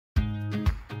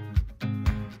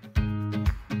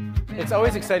It's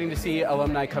always exciting to see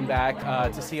alumni come back,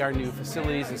 to see our new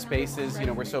facilities and spaces. You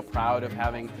know, we're so proud of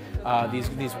having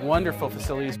these wonderful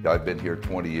facilities. I've been here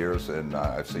 20 years and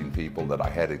I've seen people that I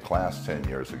had in class 10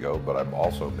 years ago, but I'm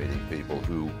also meeting people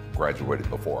who graduated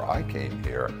before I came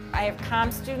here. I have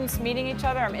comm students meeting each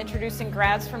other. I'm introducing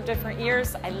grads from different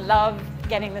years. I love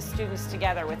getting the students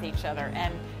together with each other,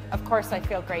 and of course I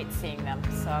feel great seeing them.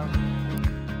 So.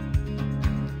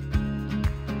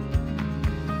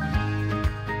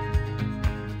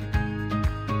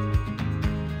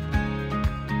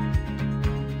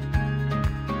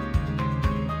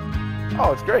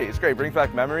 Oh, it's great. It's great. Brings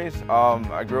back memories.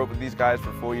 I grew up with these guys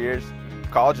for 4 years.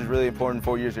 College is really important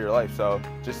 4 years of your life. So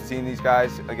just seeing these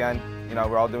guys again, you know,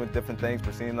 we're all doing different things,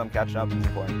 but seeing them catching up is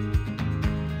important.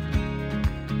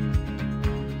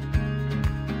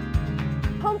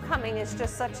 Homecoming is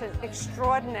just such an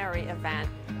extraordinary event.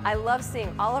 I love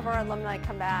seeing all of our alumni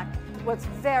come back. What's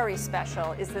very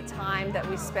special is the time that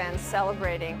we spend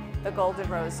celebrating the Golden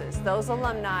Roses. Those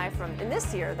alumni from, in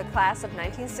this year, the class of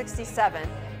 1967,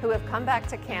 who have come back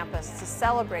to campus to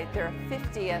celebrate their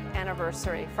 50th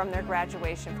anniversary from their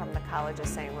graduation from the College of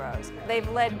St. Rose. They've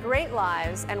led great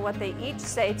lives, and what they each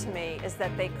say to me is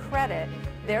that they credit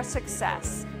their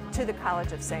success to the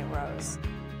College of St. Rose.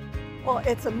 Well,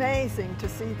 it's amazing to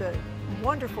see the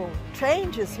wonderful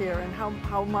changes here and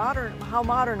how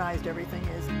modernized everything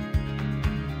is.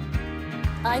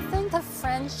 I think the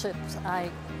friendships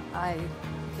I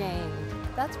gained,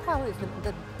 that's probably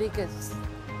the biggest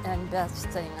and best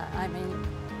thing. I mean,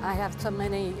 I have so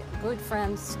many good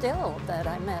friends still that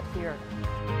I met here.